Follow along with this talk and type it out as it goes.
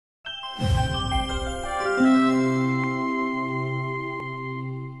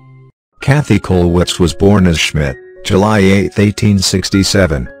Kathe Kollwitz was born as Schmidt, July 8,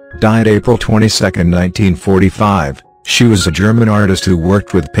 1867, died April 22, 1945. She was a German artist who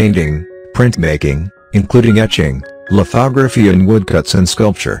worked with painting, printmaking, including etching, lithography and woodcuts and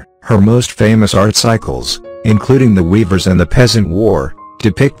sculpture. Her most famous art cycles, including The Weavers and the Peasant War,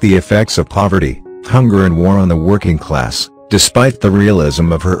 depict the effects of poverty, hunger and war on the working class. Despite the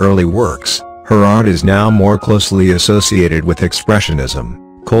realism of her early works, her art is now more closely associated with Expressionism.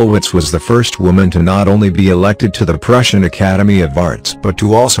 Kollwitz was the first woman to not only be elected to the Prussian Academy of Arts but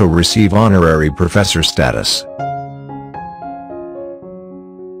to also receive honorary professor status.